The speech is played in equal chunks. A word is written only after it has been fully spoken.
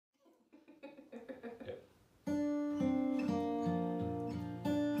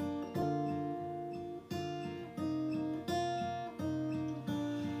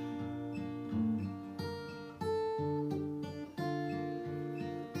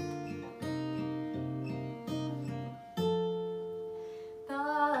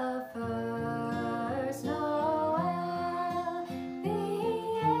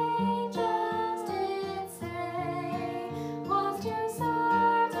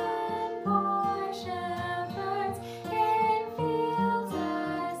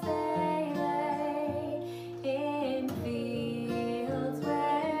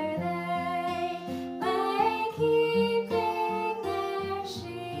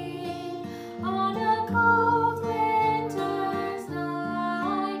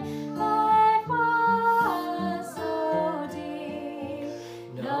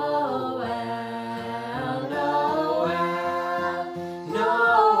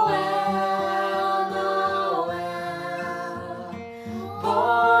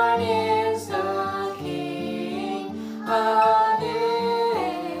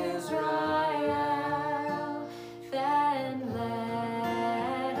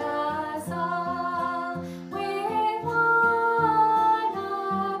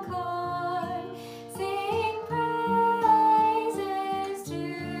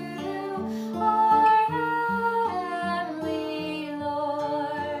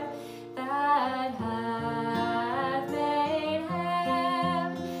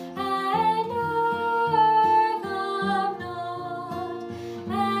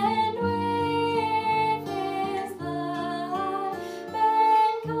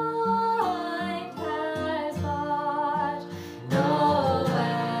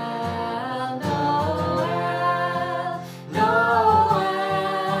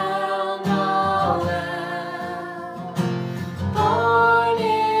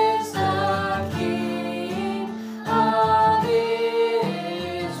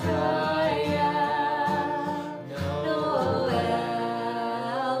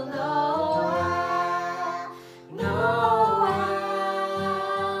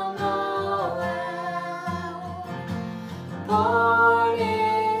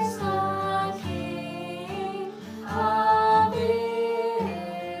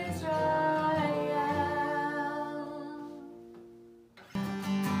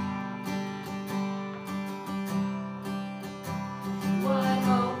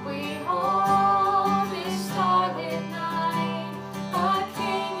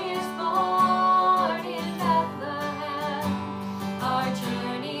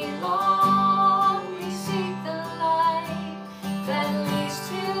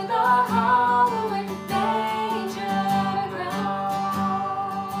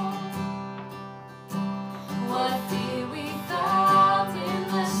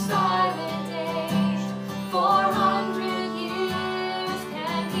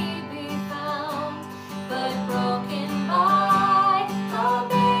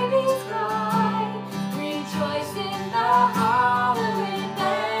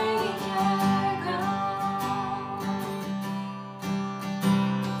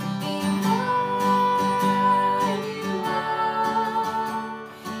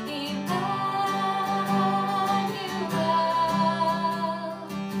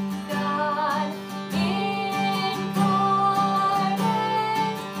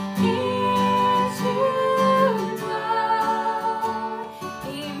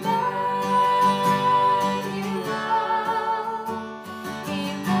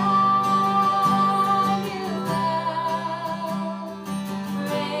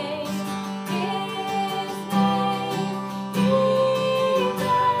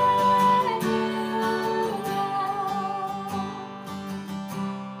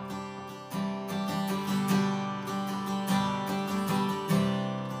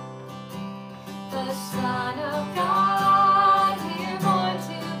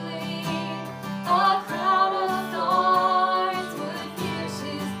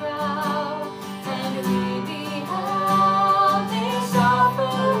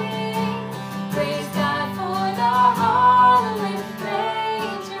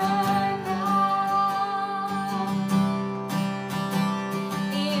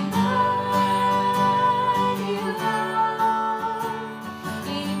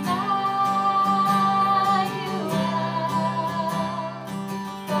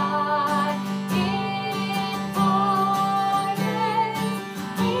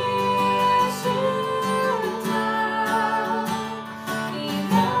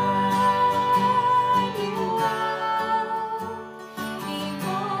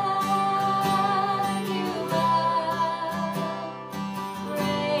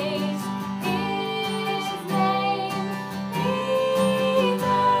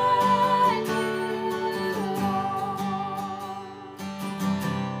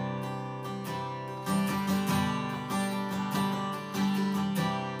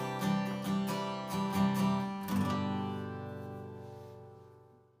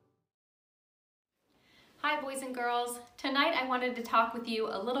boys and girls. Tonight I wanted to talk with you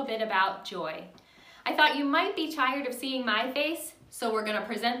a little bit about joy. I thought you might be tired of seeing my face, so we're going to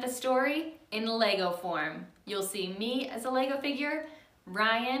present the story in Lego form. You'll see me as a Lego figure,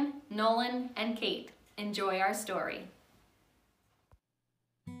 Ryan, Nolan, and Kate. Enjoy our story.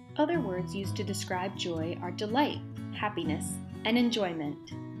 Other words used to describe joy are delight, happiness, and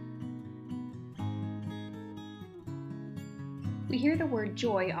enjoyment. We hear the word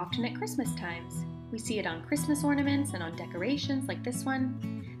joy often at Christmas times. We see it on Christmas ornaments and on decorations like this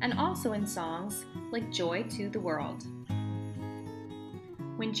one, and also in songs like Joy to the World.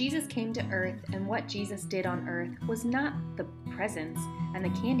 When Jesus came to earth and what Jesus did on earth was not the presents and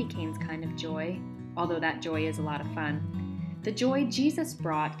the candy canes kind of joy, although that joy is a lot of fun. The joy Jesus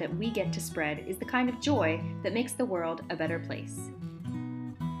brought that we get to spread is the kind of joy that makes the world a better place.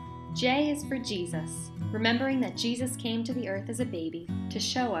 J is for Jesus, remembering that Jesus came to the earth as a baby to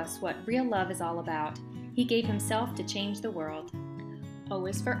show us what real love is all about. He gave himself to change the world. O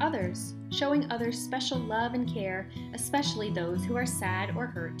is for others, showing others special love and care, especially those who are sad or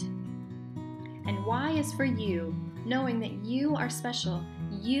hurt. And Y is for you, knowing that you are special,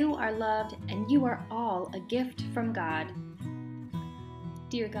 you are loved, and you are all a gift from God.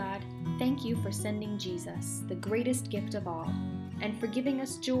 Dear God, thank you for sending Jesus, the greatest gift of all, and for giving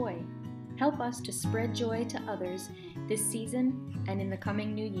us joy. Help us to spread joy to others this season and in the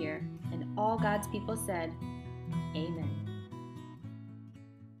coming new year. And all God's people said, Amen.